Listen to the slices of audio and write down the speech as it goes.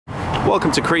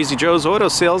Welcome to Crazy Joe's Auto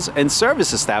Sales and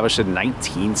Service, established in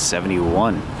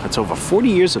 1971. That's over 40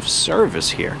 years of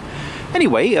service here.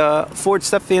 Anyway,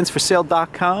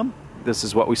 FordStepVansForSale.com. This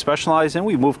is what we specialize in.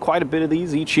 We move quite a bit of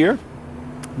these each year.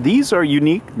 These are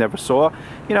unique, never saw.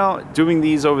 You know, doing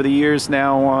these over the years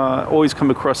now, always come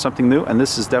across something new, and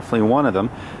this is definitely one of them.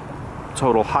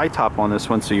 Total high top on this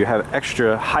one, so you have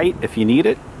extra height if you need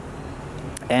it.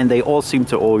 And they all seem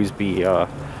to always be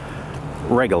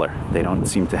regular. They don't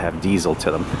seem to have diesel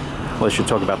to them. Unless you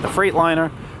talk about the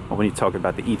Freightliner, or when you talk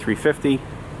about the E350.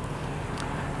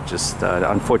 Just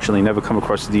unfortunately never come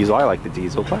across the diesel. I like the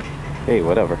diesel, but hey,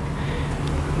 whatever.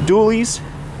 Dualies,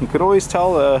 you could always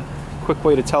tell, a quick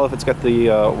way to tell if it's got the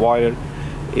wire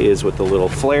is with the little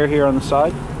flare here on the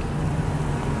side.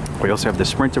 We also have the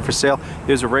Sprinter for sale.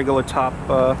 Here's a regular top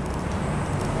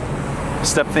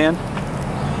step van.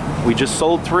 We just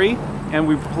sold 3 and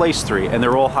we replaced 3, and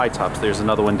they're all high tops. There's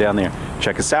another one down there.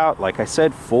 Check us out. Like I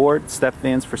said,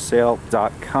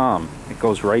 FordStepVansForSale.com. It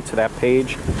goes right to that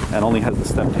page and only has the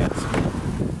step vans.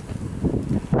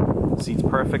 Seat's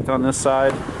perfect on this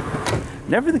side.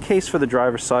 Never the case for the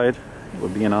driver's side, we're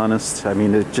being honest. I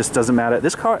mean, it just doesn't matter.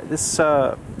 This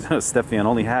step van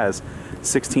only has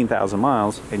 16,000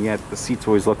 miles, and yet the seats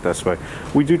always look this way.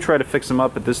 We do try to fix them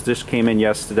up, but this dish came in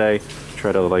yesterday.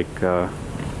 Try to like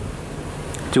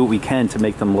do what we can to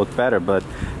make them look better, but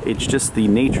it's just the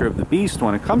nature of the beast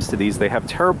when it comes to these. They have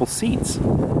terrible seats,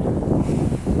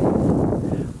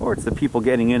 or it's the people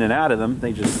getting in and out of them.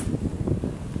 They just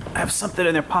have something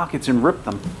in their pockets and rip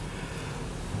them.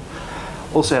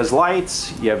 Also has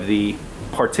lights. You have the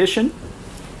partition.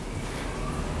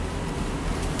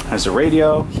 Has a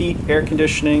radio, heat, air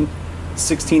conditioning.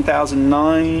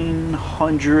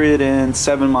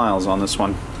 16,907 miles on this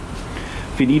one.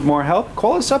 If you need more help,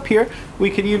 call us up here. We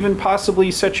could even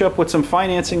possibly set you up with some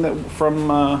financing from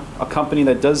a company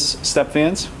that does step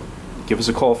vans. Give us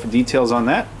a call for details on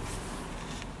that.